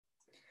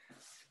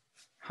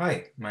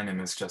Hi, my name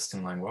is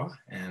Justin Langlois,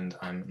 and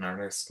I'm an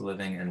artist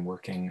living and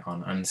working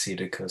on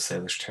unceded Coast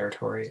Salish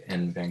territory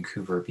in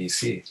Vancouver,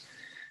 BC.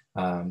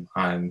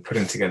 I'm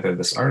putting together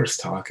this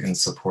artist talk in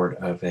support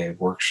of a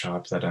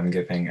workshop that I'm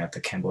giving at the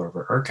Campbell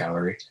River Art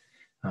Gallery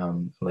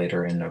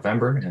later in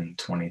November in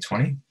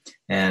 2020.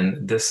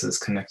 And this is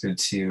connected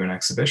to an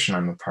exhibition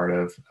I'm a part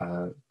of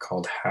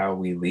called How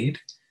We Lead,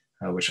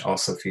 which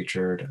also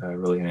featured a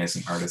really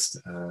amazing artist,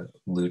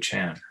 Lou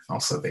Chan,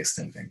 also based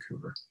in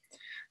Vancouver.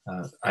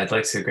 I'd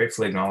like to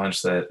gratefully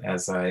acknowledge that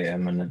as I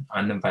am an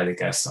uninvited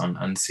guest on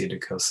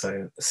unceded Coast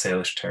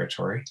Salish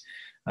territory,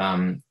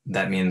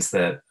 that means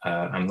that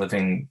I'm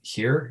living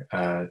here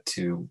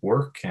to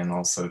work and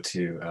also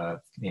to,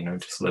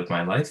 just live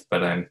my life,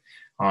 but I'm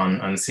on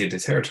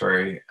unceded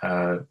territory,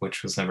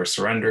 which was never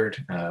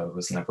surrendered,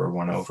 was never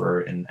won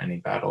over in any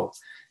battle,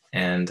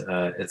 and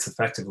it's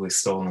effectively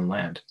stolen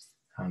land.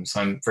 So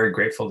I'm very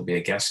grateful to be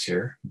a guest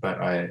here, but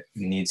I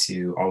need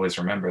to always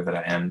remember that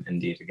I am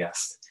indeed a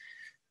guest.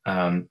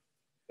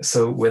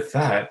 So with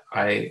that,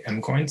 I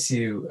am going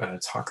to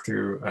talk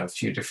through a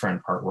few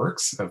different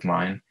artworks of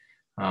mine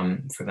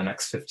for the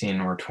next 15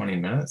 or 20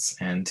 minutes.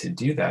 And to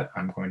do that,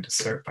 I'm going to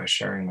start by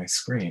sharing my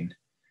screen.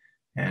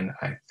 And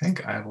I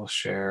think I will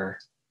share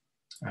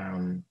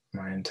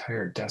my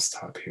entire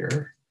desktop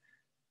here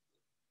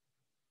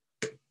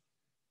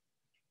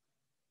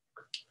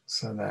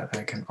so that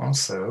I can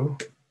also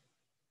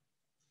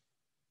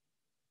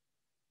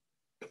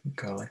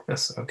go like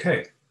this.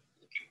 Okay.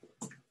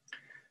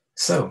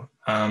 So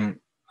I'm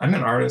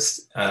an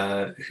artist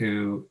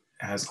who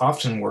has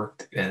often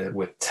worked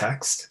with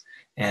text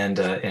and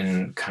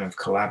in kind of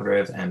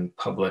collaborative and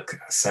public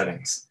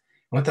settings.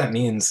 What that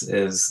means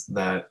is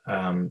that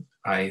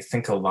I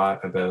think a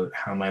lot about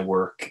how my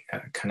work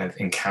kind of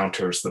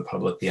encounters the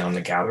public beyond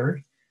the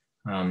gallery,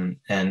 and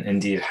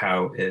indeed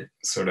how it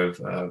sort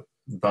of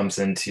bumps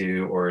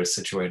into or is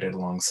situated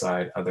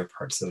alongside other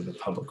parts of the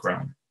public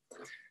realm.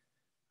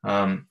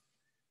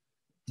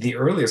 The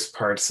earliest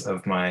parts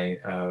of my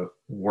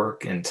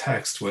work in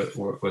text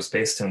was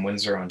based in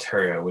Windsor,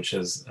 Ontario, which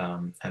is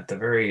at the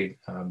very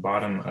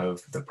bottom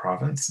of the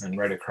province and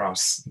right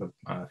across the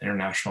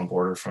international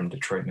border from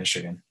Detroit,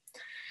 Michigan.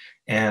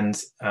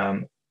 And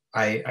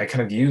I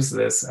kind of use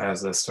this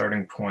as a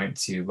starting point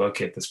to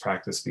locate this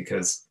practice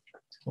because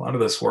a lot of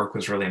this work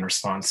was really in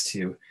response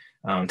to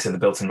the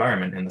built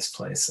environment in this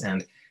place.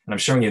 And I'm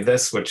showing you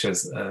this, which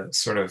is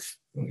sort of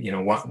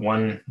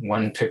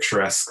one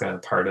picturesque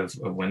part of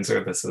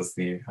Windsor. This is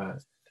the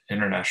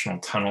international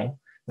tunnel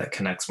that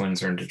connects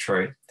Windsor and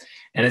Detroit,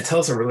 and it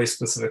tells a really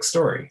specific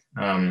story.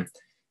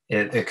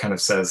 It kind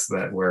of says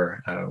that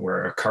we're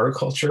a car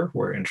culture.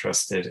 We're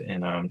interested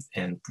in kind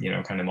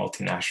of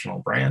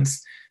multinational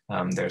brands.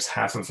 There's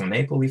half of a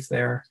maple leaf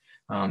there,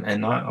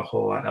 and not a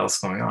whole lot else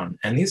going on.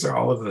 And these are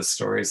all of the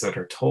stories that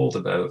are told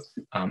about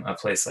a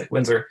place like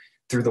Windsor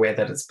through the way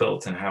that it's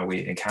built and how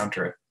we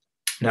encounter it.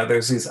 Now,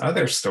 there's these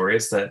other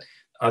stories that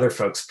other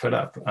folks put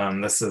up.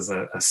 This is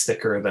a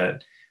sticker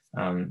that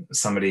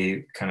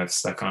somebody kind of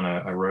stuck on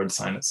a road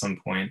sign at some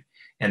point.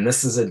 And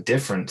this is a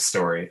different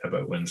story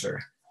about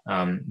Windsor.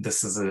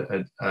 This is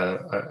a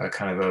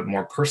kind of a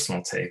more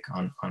personal take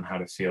on how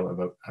to feel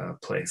about a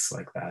place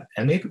like that.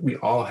 And maybe we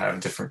all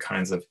have different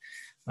kinds of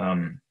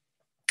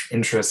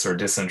interests or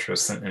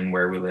disinterests in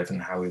where we live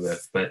and how we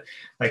live. But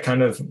I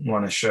kind of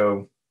want to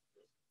show,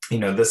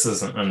 this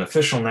is an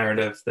official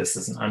narrative, this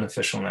is an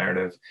unofficial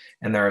narrative,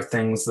 and there are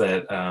things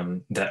that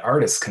that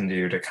artists can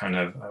do to kind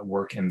of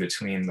work in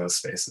between those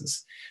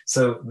spaces.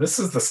 So this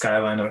is the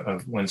skyline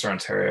of Windsor,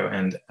 Ontario,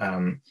 and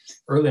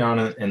early on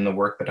in the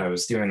work that I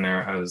was doing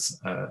there,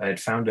 I had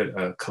founded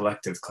a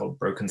collective called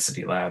Broken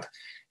City Lab,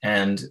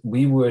 and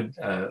we would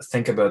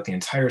think about the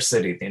entire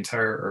city, the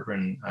entire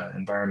urban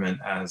environment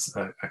as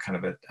a kind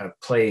of a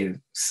play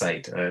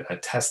site, a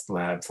test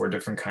lab for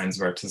different kinds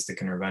of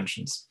artistic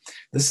interventions.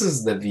 This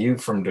is the view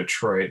from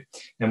Detroit,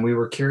 and we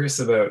were curious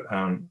about,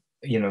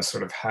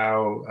 sort of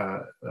how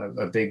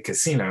a big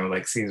casino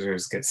like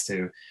Caesars gets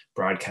to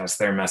broadcast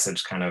their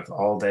message kind of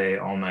all day,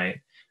 all night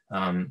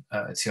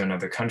to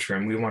another country.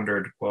 And we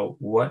wondered, well,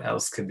 what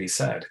else could be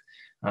said?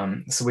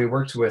 So we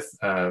worked with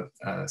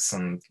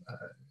some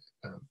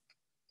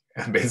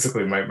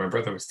basically my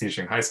brother was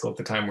teaching high school at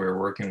the time. We were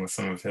working with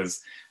some of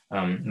his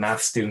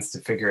math students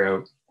to figure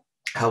out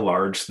how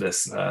large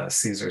this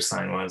Caesar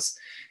sign was.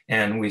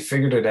 And we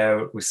figured it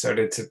out. We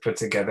started to put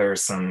together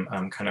some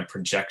kind of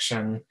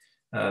projection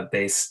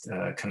based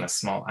kind of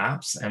small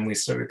apps. And we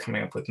started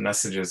coming up with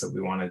messages that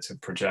we wanted to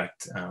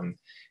project.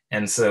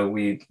 And so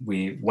we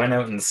went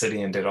out in the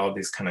city and did all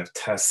these kind of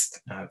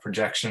test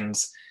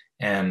projections.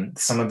 And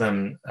some of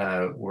them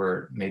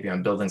were maybe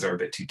on buildings that were a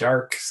bit too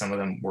dark. Some of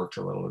them worked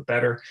a little bit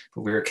better,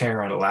 but we were carrying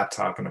around a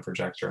laptop and a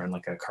projector and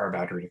like a car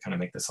battery to kind of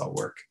make this all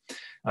work.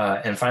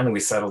 And finally, we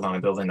settled on a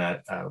building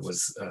that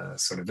was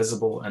sort of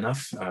visible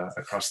enough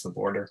across the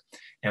border.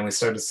 And we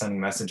started sending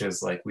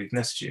messages like, we've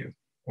missed you,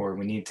 or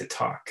we need to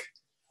talk,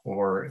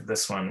 or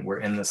this one, we're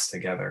in this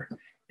together.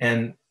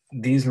 And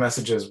these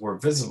messages were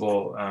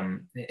visible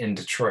in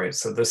Detroit.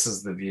 So this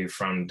is the view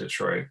from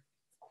Detroit.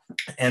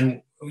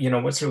 And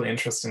what's really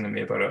interesting to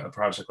me about a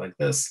project like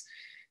this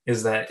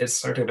is that it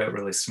started out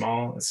really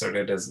small. It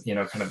started as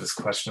kind of this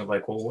question of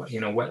like, well,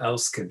 what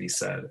else could be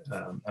said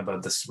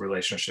about this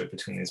relationship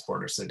between these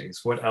border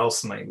cities? What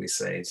else might we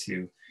say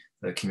to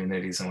the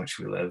communities in which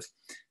we live?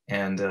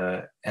 And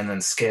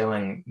then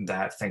scaling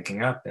that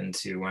thinking up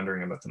into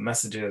wondering about the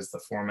messages,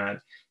 the format,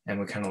 and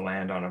we kind of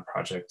land on a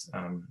project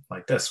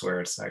like this, where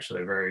it's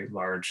actually a very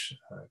large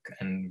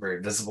and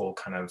very visible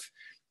kind of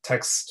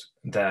text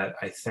that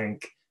I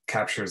think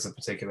captures a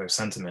particular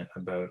sentiment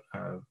about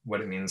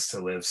what it means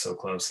to live so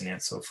close and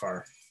yet so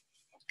far.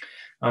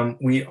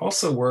 We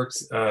also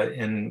worked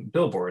in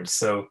billboards.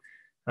 So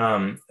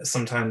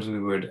sometimes we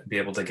would be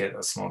able to get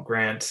a small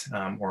grant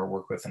or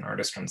work with an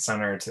artist-run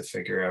center to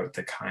figure out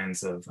the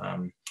kinds of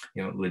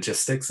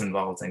logistics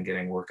involved in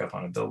getting work up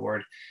on a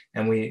billboard.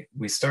 And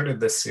we started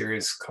this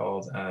series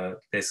called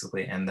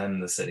basically "And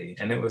Then the City,"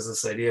 and it was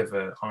this idea of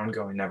an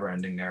ongoing,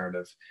 never-ending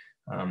narrative.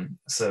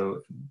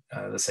 So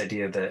this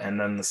idea that "and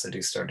then the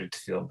city started to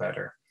feel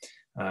better,"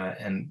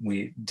 and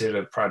we did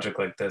a project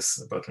like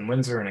this both in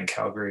Windsor and in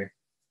Calgary.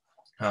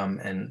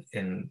 And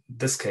in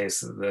this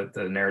case,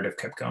 the narrative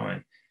kept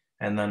going.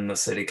 And then the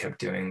city kept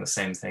doing the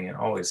same thing it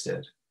always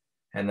did.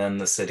 And then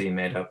the city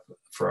made up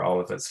for all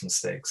of its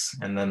mistakes.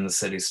 And then the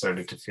city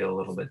started to feel a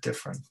little bit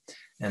different.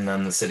 And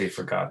then the city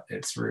forgot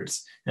its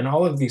roots. And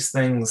all of these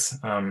things,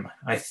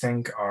 I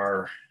think,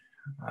 are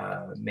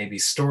maybe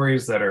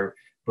stories that are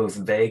both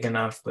vague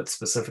enough but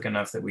specific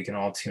enough that we can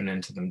all tune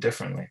into them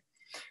differently.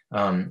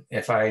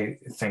 If I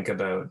think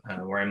about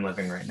where I'm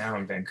living right now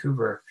in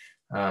Vancouver,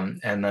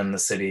 and then the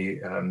city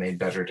made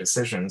better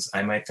decisions,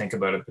 I might think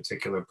about a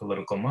particular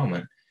political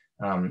moment.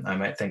 I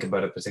might think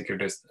about a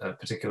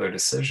particular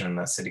decision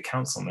that city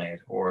council made,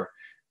 or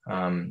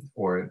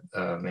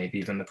maybe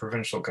even the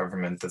provincial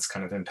government that's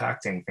kind of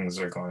impacting things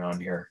that are going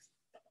on here.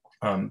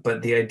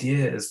 But the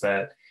idea is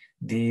that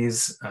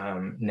these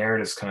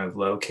narratives kind of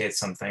locate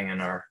something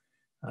in our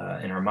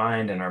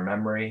mind, in our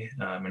memory,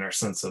 in our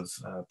sense of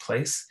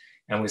place,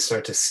 and we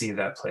start to see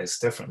that place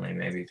differently,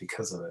 maybe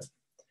because of it.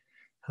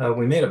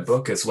 We made a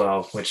book as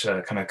well, which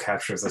kind of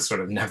captures a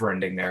sort of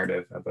never-ending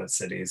narrative about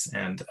cities.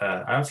 And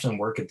I often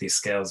work at these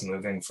scales,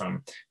 moving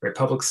from very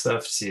public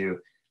stuff to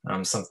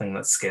something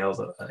that's scaled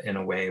in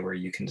a way where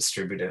you can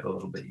distribute it a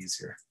little bit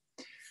easier.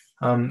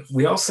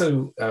 We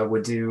also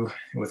would do,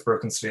 with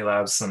Broken City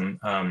Labs, some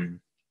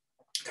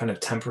kind of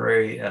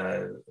temporary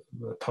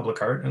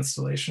public art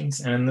installations.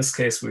 And in this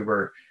case, we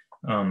were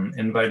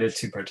invited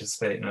to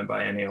participate in a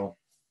biennial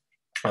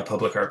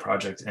public art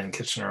project in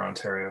Kitchener,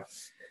 Ontario,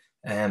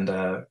 and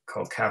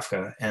called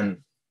Kafka.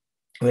 And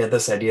we had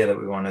this idea that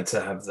we wanted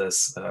to have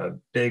this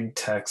big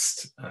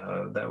text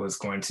that was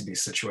going to be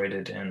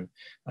situated in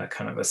a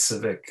kind of a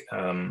civic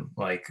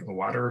like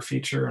water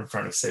feature in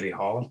front of City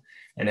Hall,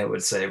 and it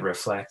would say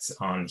 "reflect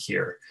on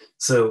here."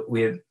 So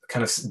we had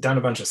kind of done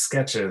a bunch of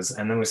sketches,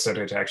 and then we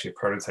started to actually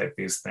prototype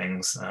these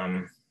things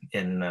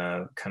in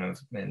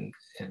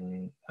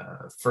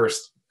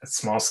first a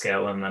small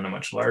scale and then a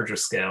much larger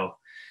scale,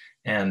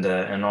 and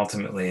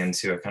ultimately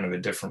into a kind of a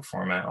different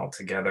format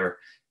altogether.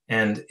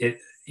 And it,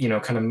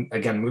 kind of,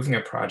 again, moving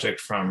a project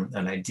from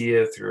an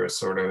idea through a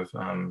sort of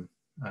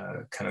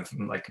kind of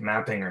like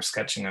mapping or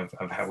sketching of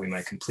how we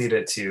might complete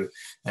it to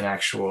an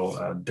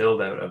actual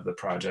build out of the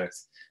project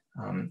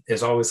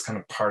is always kind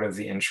of part of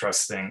the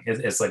interesting,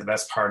 it's like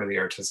that's part of the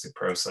artistic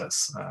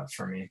process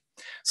for me.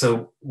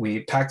 So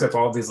we packed up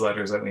all these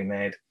letters that we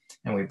made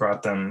and we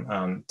brought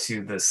them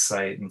to this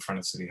site in front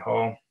of City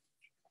Hall.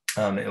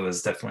 It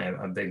was definitely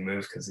a big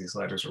move because these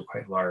letters were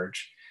quite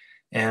large.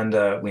 And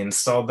we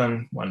installed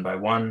them one by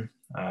one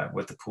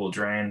with the pool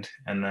drained.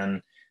 And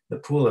then the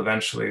pool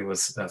eventually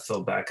was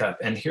filled back up.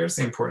 And here's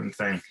the important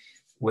thing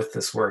with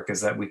this work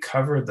is that we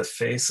covered the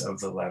face of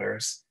the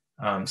letters.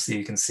 So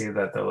you can see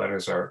that the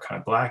letters are kind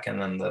of black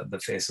and then the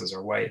faces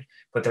are white,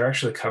 but they're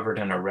actually covered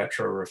in a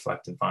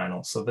retro-reflective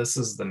vinyl. So this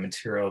is the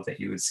material that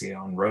you would see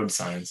on road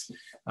signs.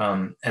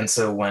 And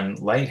so when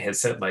light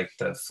hits it, like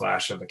the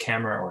flash of a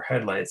camera or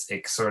headlights,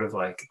 it sort of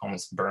like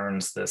almost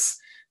burns this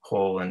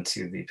hole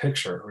into the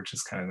picture, which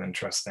is kind of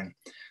interesting.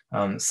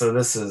 So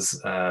this is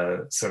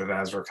sort of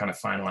as we're kind of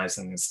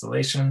finalizing the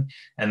installation.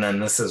 And then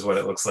this is what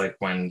it looks like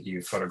when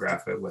you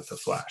photograph it with a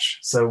flash.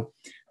 So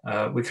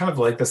we kind of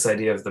like this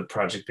idea of the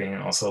project being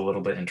also a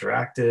little bit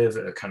interactive,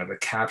 a kind of a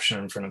caption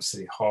in front of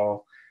City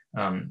Hall,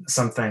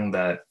 something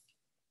that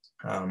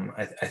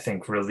I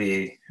think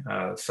really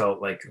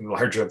felt like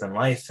larger than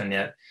life, and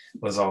yet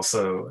was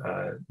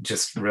also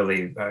just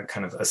really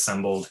kind of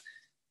assembled,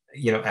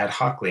 ad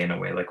hocly in a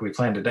way. Like we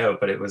planned it out,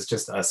 but it was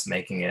just us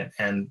making it.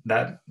 And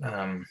that,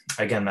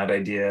 again, that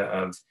idea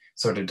of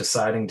sort of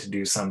deciding to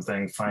do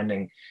something,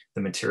 finding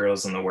the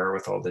materials and the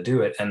wherewithal to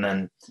do it, and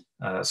then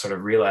sort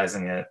of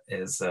realizing it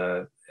is,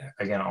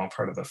 again, all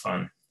part of the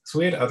fun. So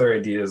we had other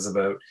ideas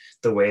about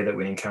the way that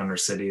we encounter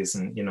cities.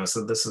 And,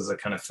 so this is a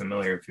kind of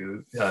familiar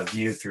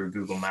view through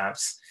Google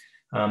Maps.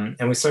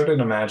 And we started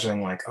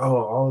imagining like,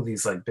 oh, all of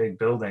these like big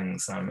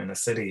buildings in a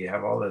city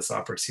have all this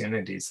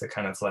opportunity to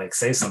kind of like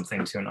say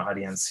something to an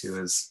audience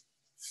who is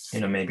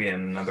maybe in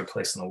another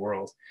place in the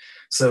world.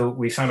 So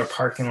we found a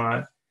parking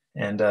lot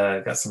and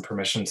got some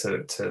permission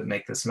to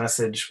make this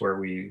message where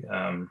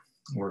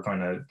we're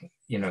going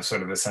to,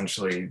 sort of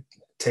essentially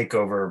take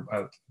over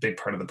a big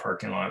part of the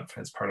parking lot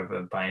as part of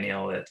a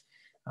biennial at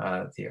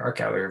the Art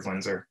Gallery of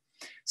Windsor.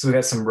 So we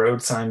got some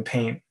road sign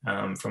paint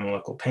from a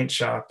local paint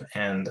shop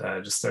and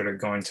just started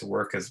going to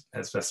work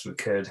as best we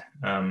could.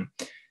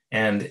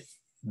 And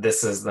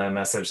this is the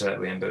message that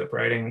we ended up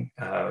writing.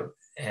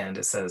 And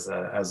it says,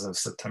 as of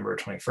September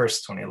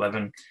 21st,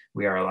 2011,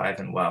 we are alive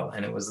and well.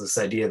 And it was this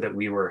idea that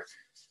we were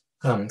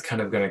kind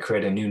of going to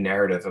create a new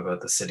narrative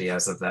about the city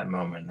as of that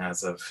moment.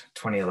 As of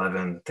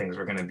 2011, things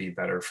were going to be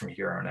better from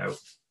here on out.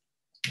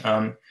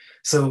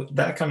 So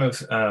that kind of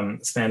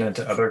spanned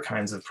into other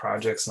kinds of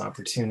projects and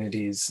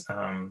opportunities,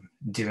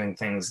 doing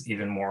things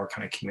even more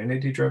kind of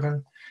community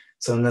driven.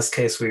 So in this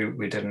case,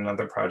 we did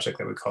another project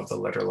that we called the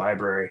Letter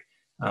Library,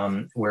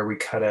 where we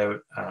cut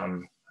out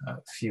a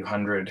few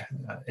hundred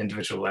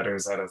individual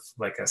letters out of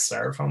like a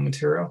styrofoam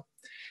material.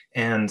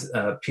 And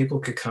people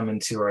could come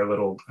into our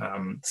little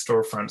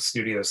storefront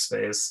studio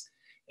space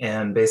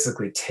and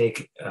basically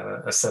take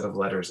a set of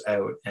letters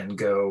out and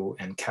go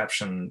and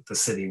caption the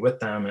city with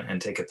them and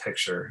take a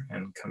picture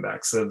and come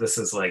back. So this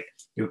is like,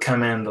 you would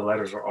come in, the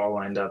letters were all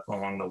lined up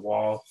along the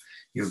wall.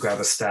 You would grab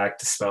a stack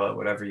to spell out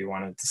whatever you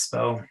wanted to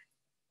spell.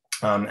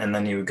 And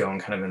then you would go and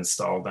kind of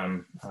install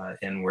them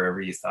in wherever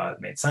you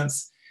thought made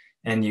sense.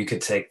 And you could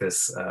take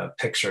this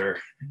picture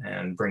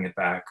and bring it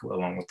back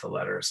along with the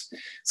letters.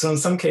 So in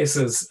some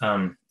cases,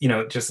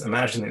 just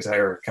imagine the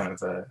entire kind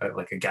of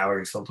like a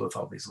gallery filled with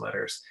all these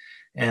letters.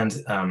 And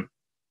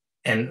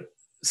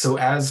so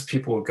as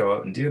people would go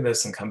out and do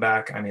this and come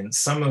back, I mean,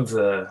 some of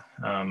the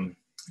kind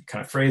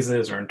of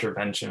phrases or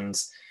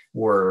interventions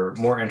were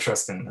more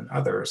interesting than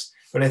others.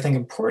 But I think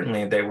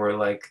importantly, they were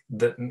like,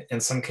 in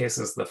some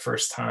cases, the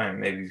first time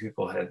maybe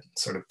people had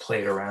sort of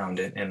played around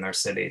in their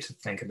city to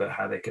think about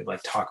how they could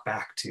like talk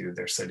back to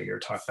their city or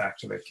talk back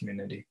to their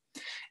community.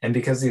 And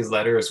because these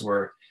letters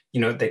were,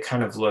 they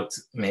kind of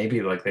looked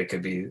maybe like they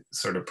could be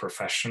sort of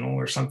professional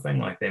or something,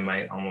 like they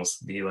might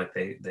almost be like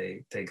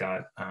they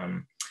got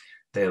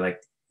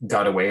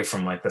away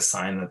from like the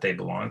sign that they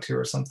belonged to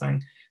or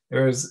something.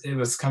 It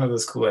was kind of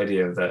this cool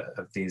idea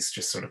of these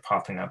just sort of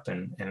popping up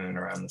in and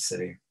around the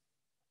city.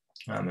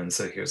 And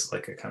so here's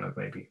like a kind of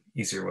maybe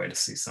easier way to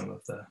see some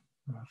of the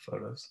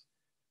photos.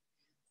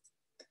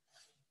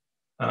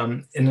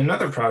 In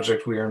another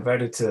project, we were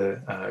invited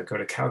to go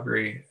to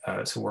Calgary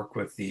to work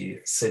with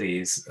the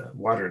city's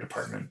water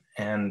department.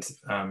 And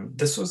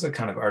this was a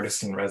kind of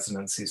artist in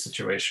residency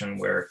situation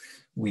where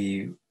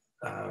we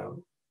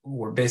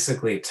were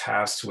basically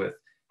tasked with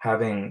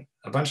having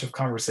a bunch of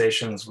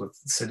conversations with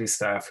city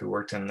staff who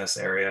worked in this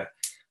area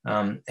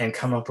and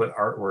come up with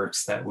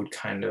artworks that would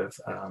kind of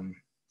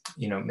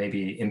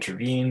maybe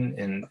intervene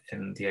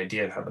in the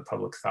idea of how the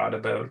public thought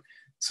about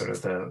sort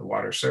of the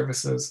water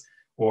services,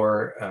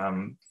 or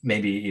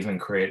maybe even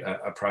create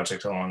a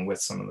project along with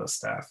some of the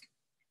staff.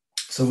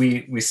 So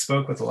we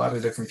spoke with a lot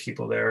of different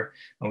people there,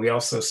 and we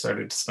also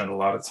started to spend a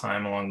lot of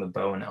time along the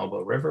Bow and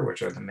Elbow River,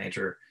 which are the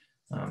major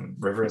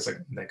rivers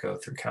that go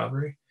through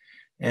Calgary.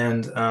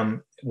 And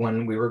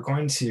when we were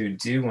going to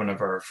do one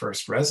of our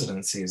first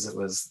residencies, it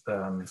was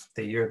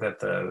the year that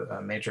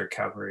the major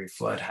Calgary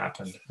flood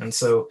happened. And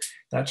so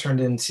that turned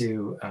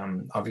into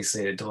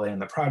obviously a delay in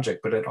the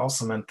project, but it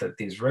also meant that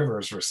these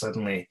rivers were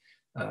suddenly,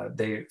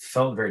 they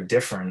felt very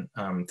different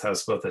to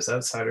us both as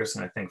outsiders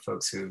and I think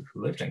folks who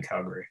lived in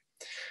Calgary.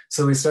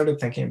 So we started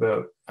thinking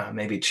about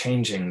maybe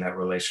changing that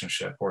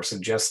relationship or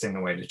suggesting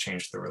a way to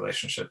change the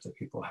relationship that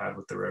people had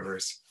with the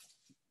rivers.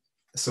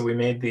 So we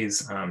made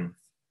these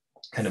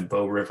kind of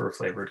Bow River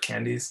flavored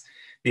candies.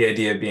 The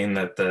idea being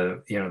that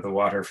the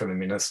water for the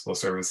municipal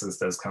services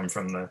does come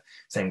from the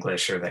same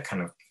glacier that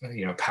kind of,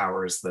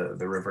 powers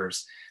the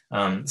rivers.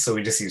 So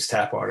we just used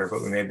tap water,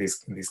 but we made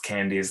these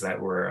candies that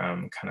were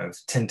kind of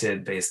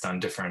tinted based on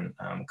different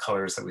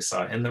colors that we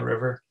saw in the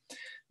river.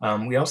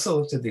 We also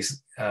looked at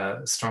these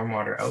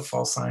stormwater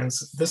outfall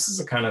signs. This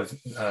is a kind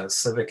of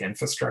civic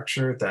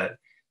infrastructure that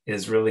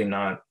is really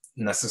not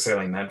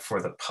necessarily meant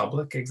for the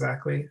public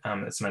exactly.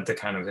 It's meant to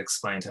kind of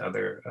explain to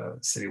other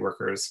city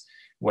workers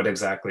what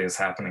exactly is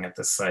happening at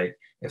this site.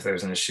 If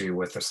there's an issue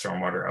with the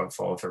stormwater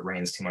outfall, if it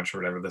rains too much or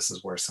whatever, this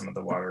is where some of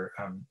the water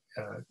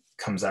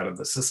comes out of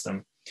the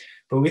system.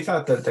 But we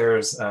thought that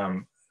there's,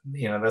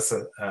 that's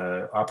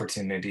an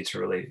opportunity to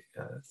really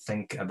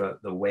think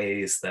about the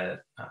ways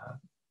that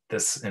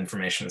this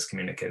information is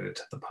communicated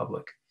to the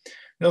public.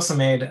 We also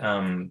made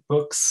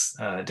books,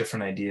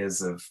 different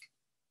ideas of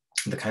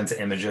the kinds of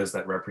images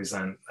that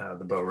represent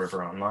the Bow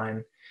River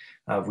online.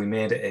 We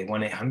made a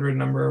 1-800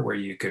 number where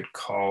you could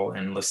call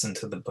and listen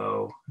to the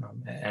Bow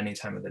at any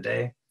time of the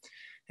day.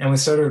 And we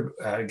started,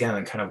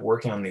 again, kind of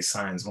working on these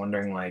signs,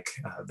 wondering like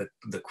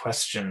the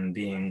question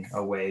being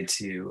a way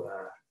to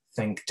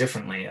think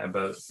differently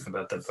about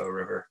the Bow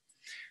River.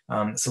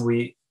 So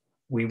we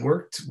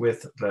worked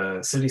with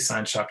the city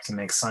sign shop to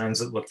make signs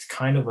that looked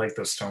kind of like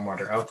those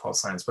stormwater outfall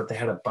signs, but they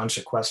had a bunch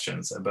of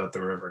questions about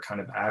the river,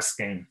 kind of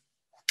asking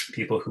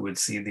people who would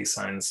see these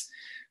signs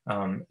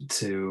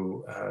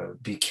to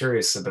be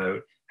curious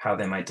about how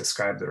they might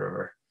describe the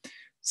river.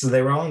 So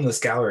they were all in this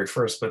gallery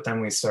first, but then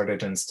we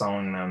started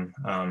installing them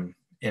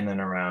in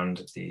and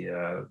around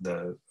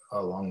the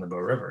along the Bow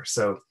River.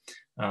 So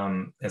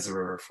is the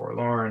river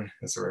forlorn?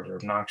 Is the river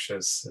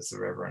obnoxious? Is the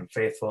river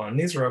unfaithful? And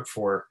these were up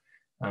for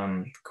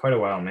quite a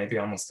while, maybe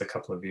almost a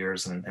couple of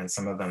years, and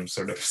some of them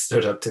sort of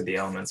stood up to the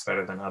elements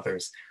better than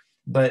others.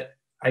 But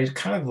I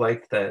kind of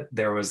liked that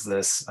there was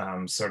this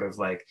sort of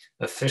like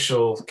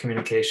official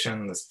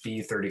communication, this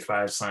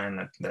B35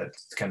 sign that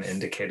kind of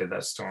indicated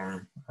that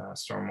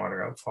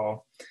stormwater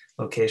outfall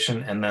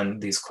location, and then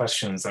these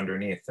questions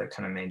underneath that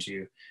kind of made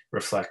you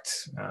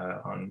reflect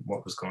on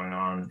what was going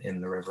on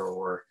in the river,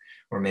 or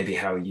maybe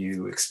how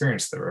you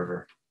experienced the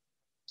river.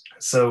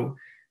 So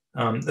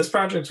this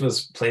project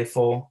was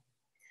playful,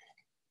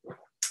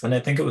 and I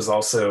think it was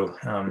also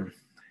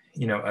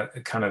you know,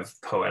 a kind of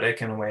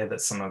poetic in a way that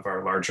some of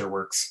our larger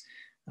works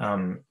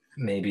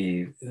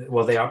maybe,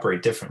 well, they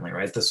operate differently,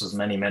 right? This was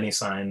many, many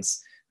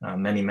signs,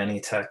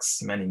 many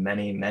texts,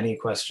 many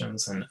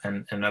questions,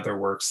 and other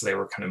works, they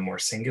were kind of more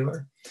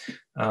singular.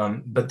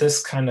 But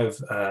this kind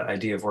of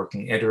idea of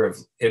working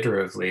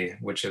iteratively,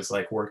 which is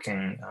like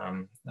working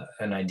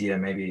an idea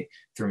maybe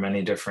through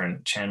many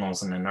different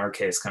channels, and in our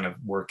case, kind of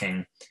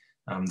working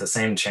the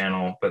same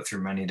channel, but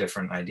through many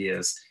different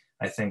ideas,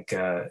 I think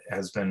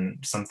has been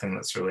something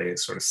that's really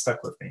sort of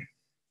stuck with me.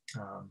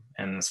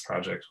 And this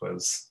project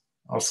was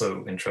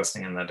also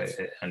interesting in that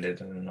it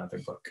ended in another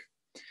book.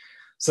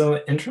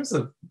 So in terms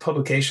of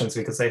publications,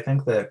 because I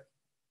think that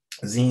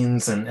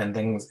zines and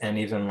things, and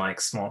even like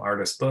small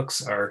artist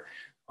books, are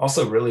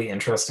also really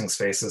interesting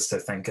spaces to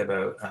think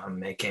about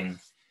making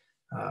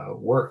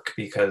work,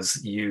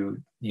 because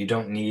you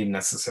don't need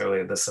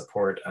necessarily the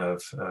support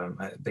of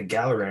a big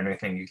gallery or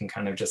anything. You can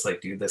kind of just like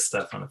do this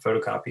stuff on a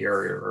photocopier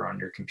or on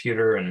your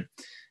computer, and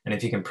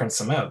if you can print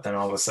some out, then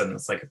all of a sudden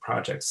it's like a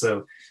project.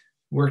 So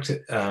worked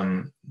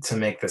to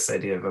make this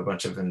idea of a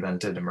bunch of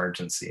invented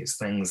emergencies,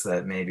 things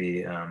that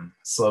maybe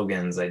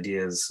slogans,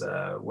 ideas,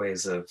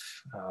 ways of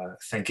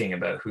thinking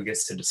about who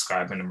gets to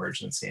describe an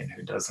emergency and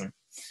who doesn't.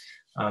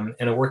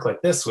 In a work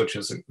like this, which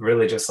is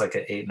really just like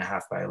an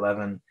 8.5 by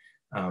 11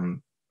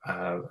 kind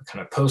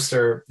of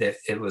poster,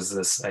 it was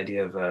this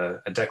idea of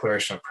a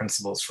declaration of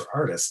principles for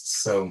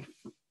artists. So,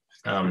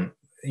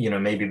 you know,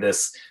 maybe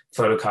this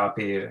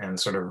photocopied and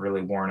sort of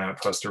really worn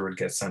out poster would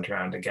get sent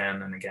around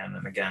again and again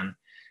and again,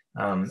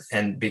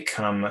 and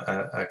become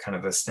a kind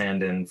of a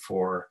stand-in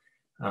for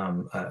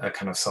a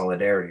kind of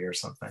solidarity or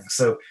something.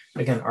 So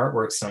again,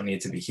 artworks don't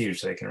need to be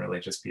huge. They can really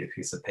just be a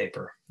piece of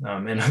paper.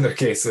 In other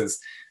cases,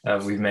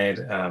 we've made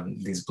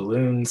these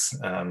balloons,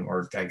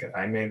 or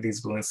I made these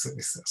balloons.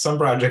 Some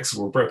projects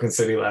were Broken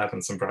City Lab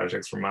and some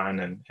projects were mine.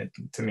 And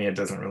to me, it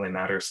doesn't really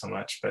matter so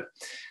much. But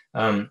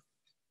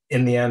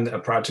in the end, a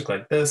project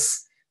like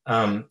this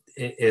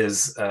it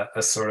is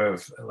a sort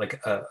of like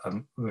a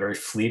very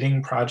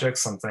fleeting project,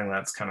 something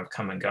that's kind of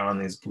come and gone.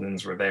 These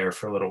balloons were there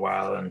for a little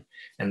while,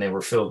 and they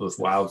were filled with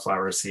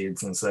wildflower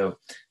seeds. And so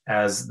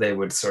as they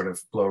would sort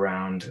of blow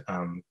around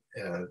kind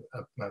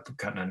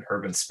of an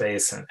urban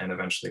space and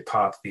eventually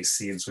pop, these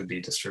seeds would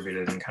be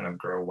distributed and kind of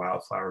grow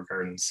wildflower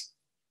gardens.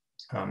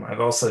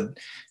 I've also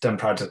done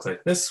projects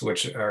like this,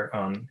 which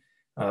are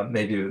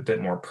maybe a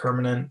bit more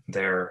permanent.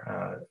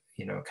 They're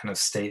you know, kind of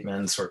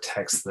statements or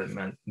texts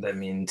that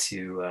mean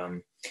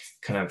to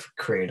kind of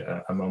create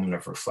a moment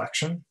of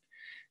reflection.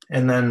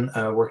 And then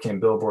working in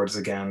billboards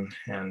again,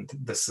 and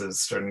this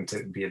is starting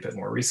to be a bit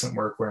more recent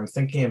work where I'm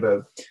thinking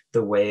about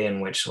the way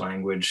in which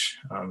language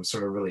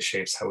sort of really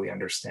shapes how we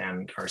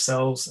understand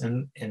ourselves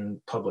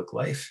in public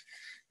life,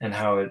 and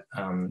how it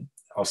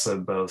also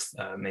both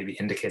maybe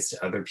indicates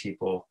to other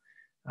people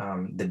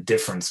the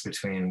difference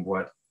between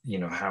what, you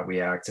know, how we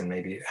act and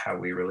maybe how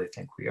we really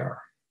think we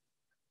are.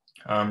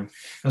 And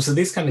so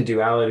these kind of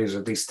dualities,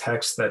 or these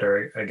texts that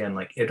are, again,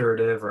 like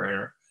iterative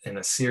or in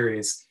a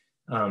series,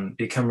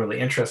 become really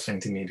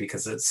interesting to me,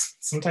 because it's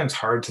sometimes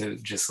hard to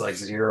just like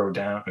zero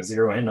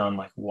in on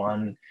like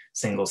one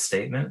single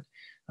statement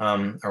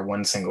or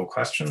one single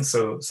question.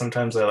 So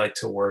sometimes I like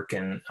to work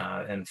in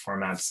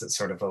formats that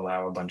sort of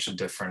allow a bunch of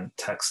different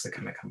texts to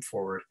kind of come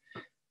forward.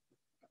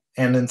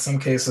 And in some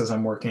cases,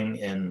 I'm working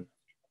in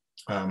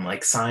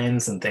like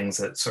signs and things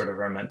that sort of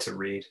are meant to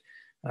read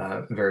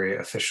very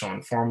official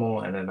and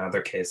formal, and in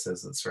other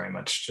cases it's very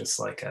much just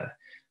like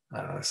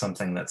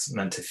something that's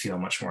meant to feel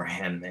much more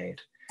handmade.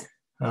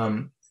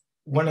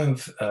 One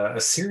of a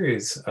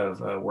series of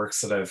works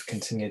that I've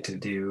continued to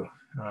do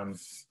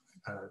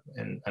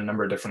in a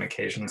number of different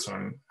occasions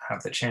when I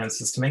have the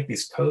chance is to make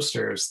these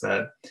posters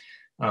that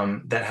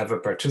have a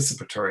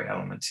participatory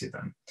element to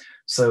them.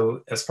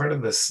 So as part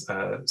of this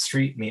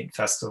street meet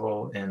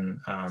festival in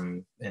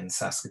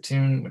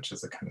Saskatoon, which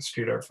is a kind of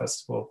street art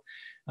festival,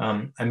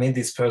 I made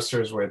these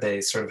posters where they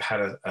sort of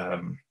had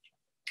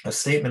a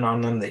statement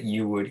on them that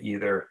you would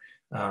either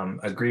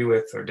agree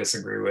with or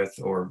disagree with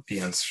or be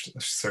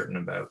uncertain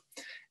about.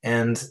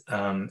 And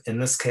in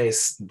this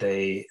case,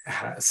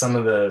 some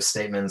of the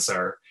statements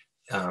are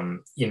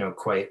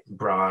quite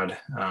broad,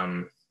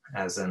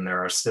 as in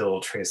there are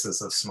still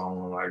traces of small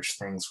and large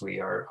things we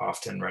are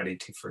often ready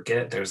to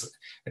forget. There's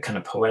a kind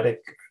of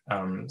poetic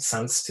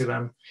sense to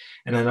them.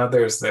 And in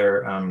others,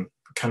 they're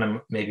kind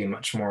of maybe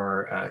much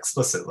more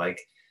explicit, like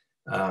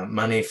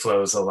money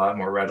flows a lot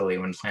more readily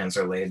when plans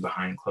are laid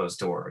behind closed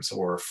doors,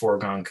 or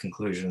foregone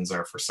conclusions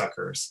are for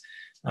suckers.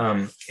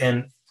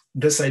 And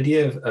this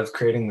idea of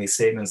creating these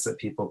statements that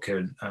people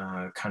could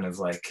kind of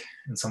like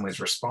in some ways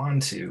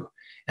respond to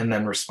and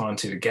then respond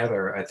to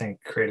together, I think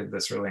created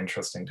this really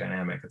interesting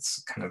dynamic.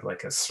 It's kind of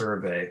like a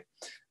survey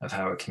of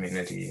how a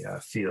community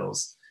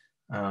feels.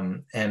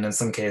 And in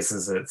some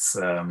cases it's,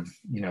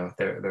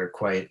 they're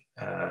quite,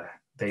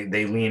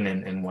 they lean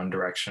in one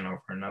direction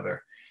over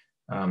another.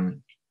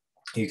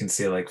 You can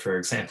see, like, for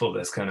example,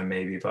 this kind of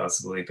maybe,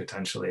 possibly,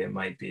 potentially, it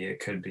might be,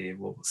 it could be,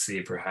 we'll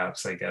see,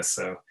 perhaps, I guess.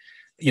 So,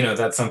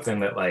 that's something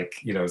that, like,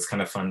 it's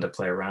kind of fun to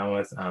play around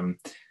with.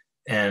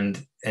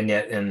 And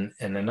yet in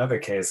another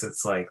case,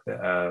 it's like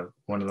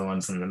one of the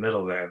ones in the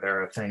middle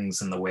there are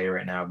things in the way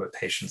right now, but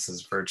patience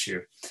is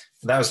virtue.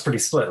 That was pretty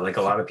split. Like,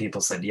 a lot of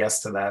people said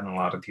yes to that and a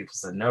lot of people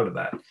said no to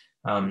that.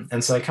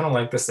 And so I kind of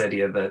like this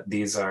idea that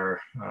these are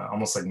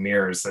almost like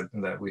mirrors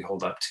that we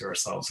hold up to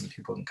ourselves and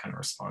people can kind of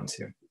respond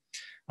to.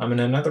 In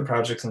another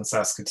project in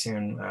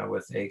Saskatoon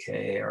with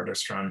AKA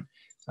Artist Run,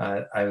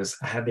 I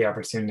had the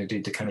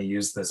opportunity to kind of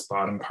use this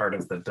bottom part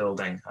of the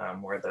building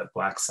where the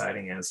black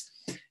siding is.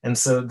 And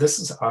so this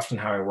is often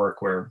how I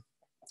work, where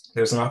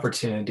there's an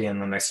opportunity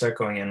and then I start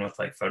going in with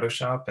like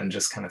Photoshop and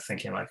just kind of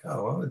thinking like,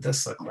 oh, what would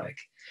this look like?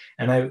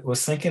 And I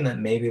was thinking that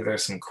maybe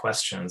there's some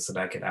questions that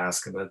I could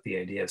ask about the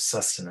idea of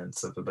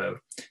sustenance, about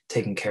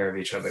taking care of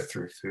each other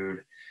through food.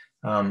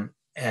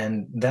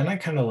 And then I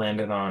kind of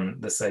landed on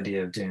this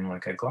idea of doing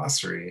like a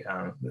glossary,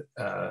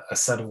 a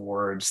set of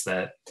words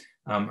that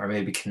are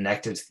maybe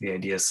connected to the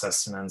idea of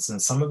sustenance.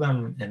 And some of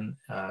them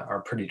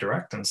are pretty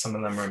direct and some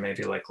of them are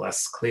maybe like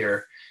less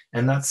clear.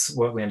 And that's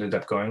what we ended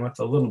up going with,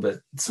 a little bit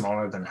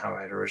smaller than how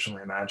I'd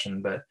originally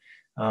imagined. But,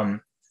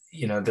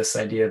 this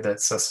idea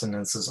that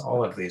sustenance is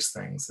all of these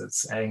things.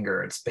 It's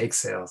anger, it's bake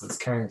sales, it's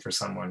caring for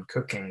someone,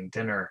 cooking,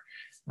 dinner,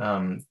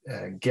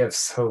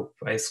 gifts, hope,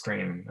 ice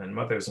cream, and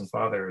mothers and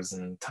fathers,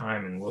 and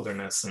time and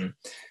wilderness, and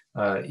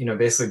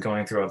basically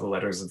going through all the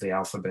letters of the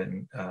alphabet,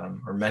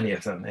 or many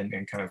of them,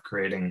 and kind of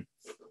creating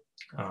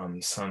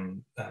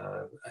some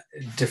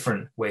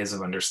different ways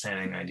of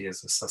understanding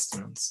ideas of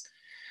sustenance.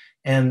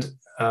 And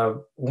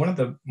one of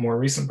the more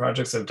recent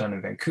projects I've done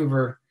in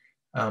Vancouver,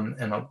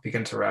 and I'll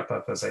begin to wrap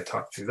up as I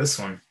talk through this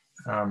one.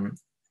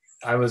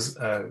 I was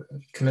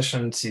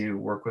commissioned to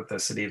work with the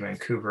City of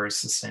Vancouver's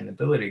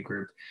sustainability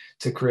group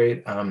to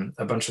create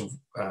a bunch of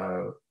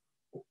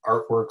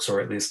artworks, or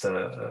at least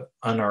an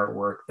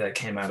artwork that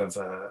came out of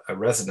a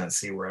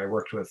residency where I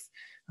worked with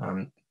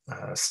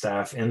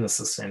staff in the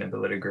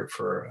sustainability group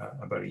for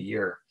about a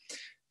year.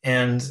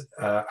 And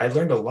I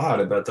learned a lot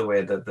about the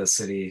way that the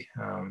city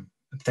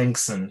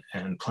thinks and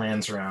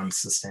plans around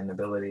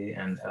sustainability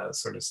and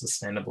sort of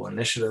sustainable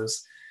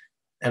initiatives.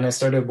 And I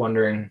started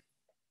wondering,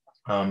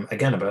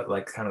 again, about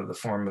like kind of the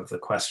form of the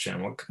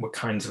question, what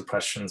kinds of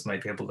questions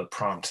might be able to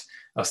prompt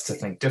us to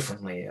think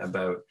differently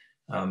about,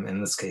 in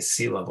this case,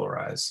 sea level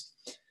rise.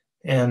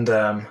 And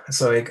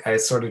so I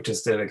sort of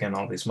just did, again,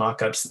 all these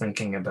mock-ups,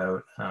 thinking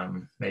about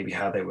maybe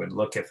how they would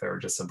look if there were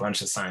just a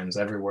bunch of signs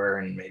everywhere,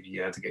 and maybe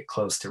you had to get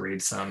close to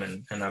read some,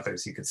 and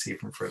others you could see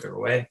from further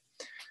away.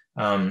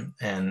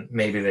 And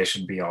maybe they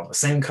should be all the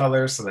same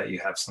color so that you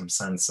have some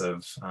sense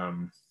of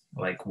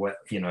like what,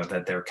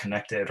 that they're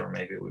connected, or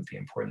maybe it would be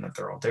important that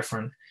they're all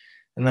different.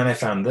 And then I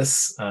found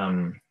this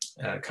kind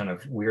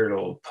of weird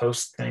old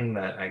post thing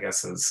that I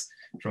guess is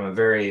from a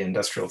very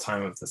industrial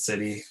time of the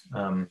city.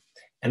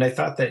 And I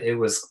thought that it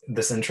was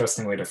this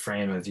interesting way to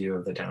frame a view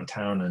of the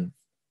downtown. And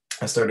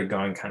I started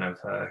going kind of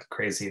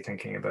crazy,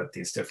 thinking about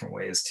these different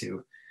ways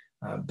to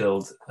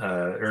build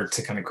or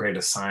to kind of create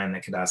a sign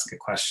that could ask a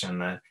question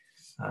that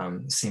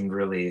seemed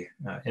really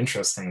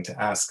interesting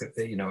to ask.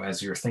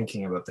 As you're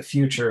thinking about the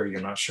future,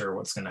 you're not sure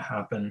what's going to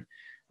happen.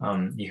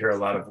 You hear a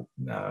lot of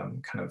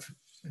kind of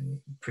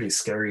pretty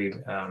scary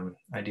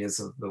ideas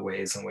of the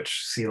ways in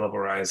which sea level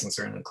rise and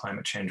certainly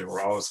climate change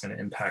overall is going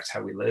to impact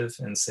how we live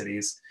in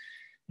cities.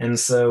 And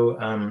so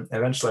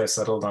eventually I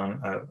settled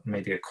on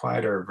maybe a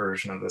quieter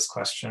version of this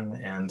question,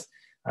 and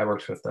I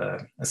worked with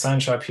a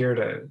sign shop here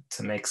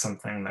to make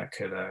something that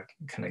could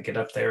kind of get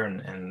up there,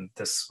 and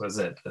this was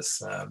it.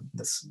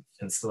 This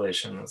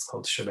installation that's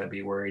called "Should I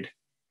Be Worried?"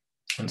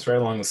 And it's right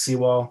along the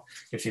seawall.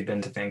 If you've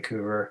been to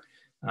Vancouver,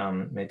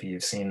 maybe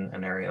you've seen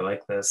an area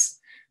like this.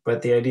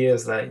 But the idea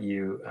is that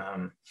you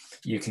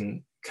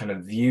can kind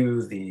of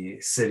view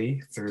the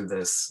city through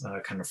this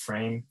kind of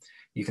frame.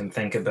 You can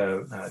think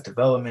about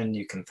development.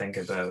 You can think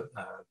about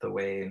the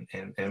way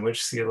in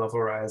which sea level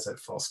rise at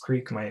False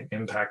Creek might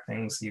impact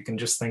things. You can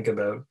just think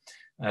about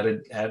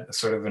at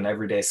sort of an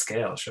everyday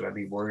scale. Should I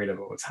be worried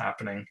about what's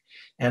happening?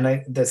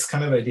 And this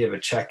kind of idea of a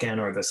check-in,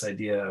 or this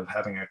idea of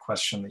having a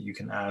question that you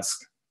can ask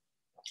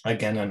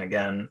again and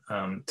again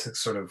to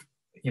sort of,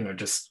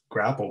 just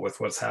grapple with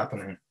what's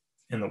happening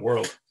in the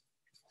world.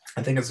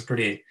 I think it's a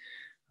pretty,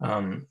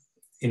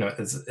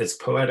 it's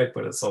poetic,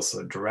 but it's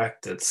also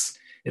direct. It's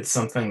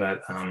something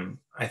that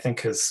I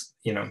think has,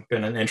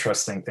 been an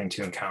interesting thing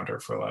to encounter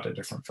for a lot of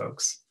different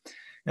folks.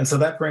 And so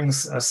that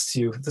brings us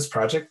to this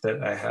project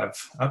that I have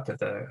up at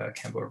the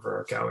Campbell River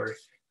Art Gallery,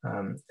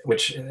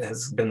 which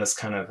has been this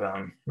kind of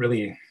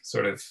really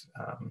sort of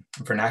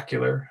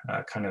vernacular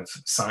kind of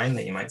sign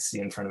that you might see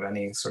in front of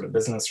any sort of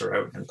business or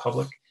out in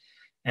public.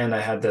 And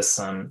I had this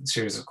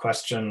series of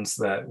questions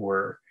that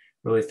were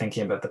really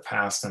thinking about the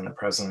past and the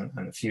present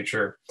and the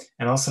future,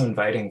 and also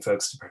inviting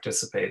folks to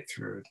participate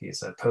through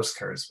these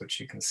postcards, which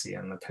you can see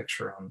in the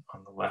picture on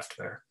the left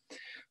there.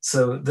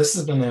 So this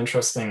has been an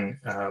interesting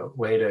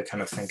way to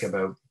kind of think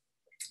about,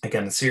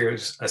 again, a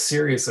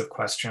series of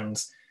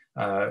questions,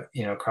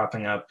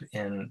 cropping up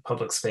in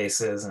public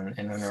spaces and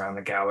in and around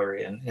the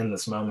gallery, and in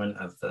this moment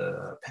of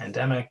the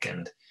pandemic,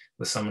 and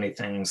with so many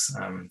things,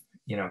 kind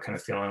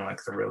of feeling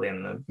like they're really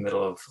in the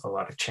middle of a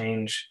lot of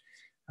change.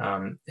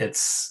 I'm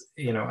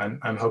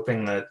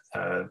hoping that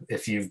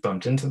if you've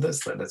bumped into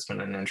this, that it's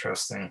been an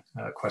interesting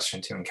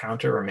question to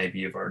encounter, or maybe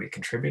you've already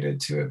contributed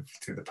to it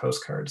through the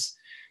postcards.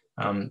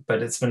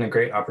 But it's been a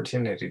great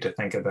opportunity to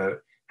think about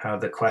how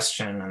the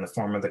question and the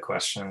form of the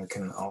question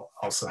can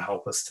also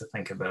help us to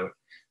think about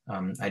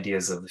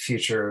ideas of the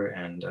future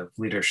and of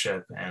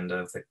leadership and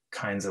of the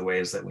kinds of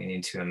ways that we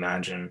need to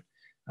imagine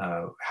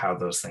how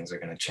those things are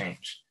going to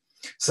change.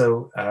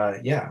 So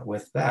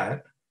with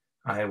that,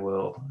 I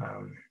will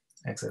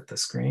exit the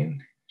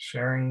screen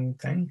sharing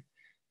thing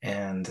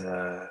and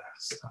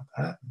stop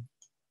that.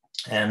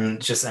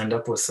 And just end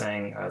up with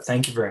saying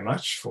thank you very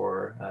much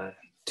for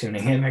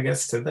tuning in, I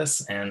guess, to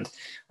this. And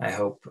I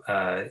hope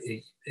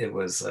it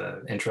was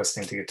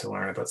interesting to get to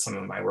learn about some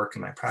of my work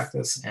and my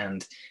practice.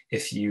 And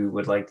if you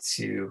would like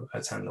to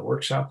attend the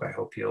workshop, I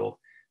hope you'll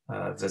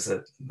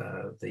visit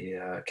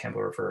the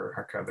Campbell River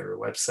Art Gallery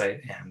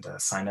website and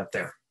sign up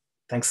there.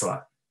 Thanks a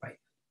lot.